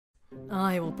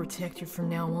I will protect you from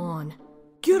now on.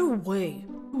 Get away!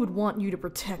 Who would want you to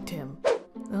protect him?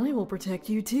 I will protect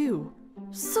you too.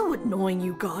 So annoying,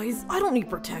 you guys. I don't need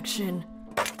protection.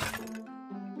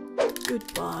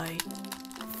 Goodbye.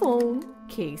 Phone,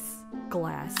 case,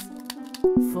 glass.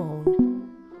 Phone.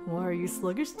 Why are you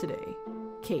sluggish today?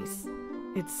 Case.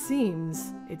 It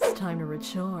seems it's time to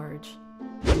recharge.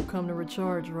 You come to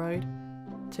recharge, right?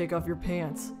 Take off your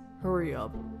pants. Hurry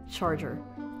up. Charger.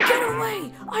 Get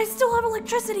away! I still have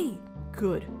electricity!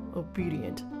 Good.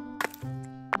 Obedient.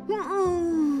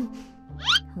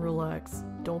 Relax.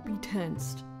 Don't be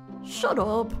tensed. Shut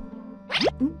up!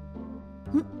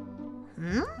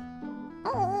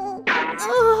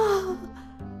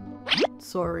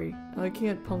 Sorry, I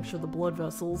can't puncture the blood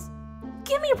vessels.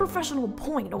 Give me a professional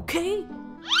point, okay?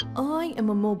 I am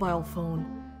a mobile phone.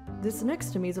 This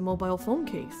next to me is a mobile phone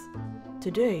case.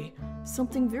 Today,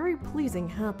 something very pleasing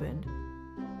happened.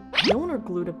 The owner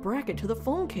glued a bracket to the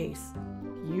phone case.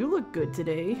 You look good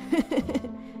today.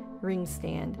 Ring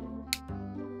stand.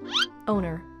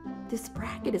 Owner, this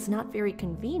bracket is not very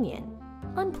convenient.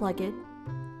 Unplug it.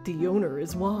 The owner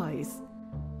is wise.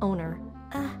 Owner,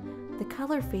 the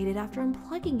color faded after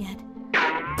unplugging it.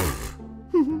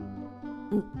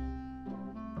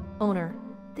 Owner,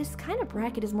 this kind of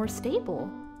bracket is more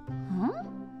stable. Huh?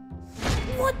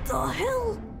 What the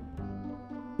hell?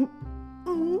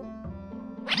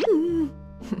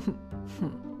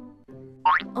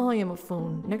 I am a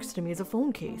phone. Next to me is a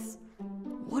phone case.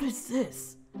 What is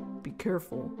this? Be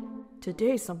careful.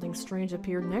 Today something strange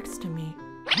appeared next to me.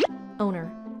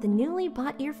 Owner, the newly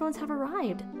bought earphones have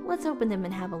arrived. Let's open them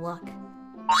and have a look.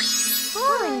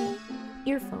 Hi!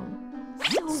 Earphone.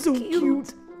 So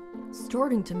cute.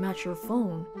 Starting to match your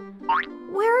phone.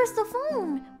 Where is the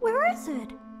phone? Where is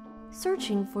it?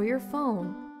 Searching for your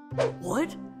phone.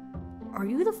 What? Are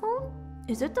you the phone?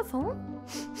 Is it the phone?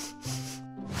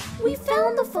 We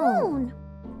found the phone!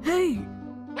 Hey!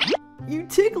 You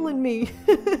tickling me!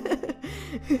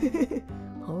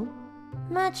 Huh?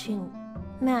 Matching.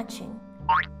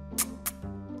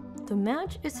 The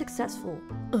match is successful.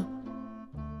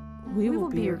 We will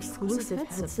be your exclusive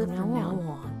headset from now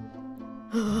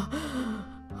on.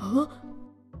 Huh?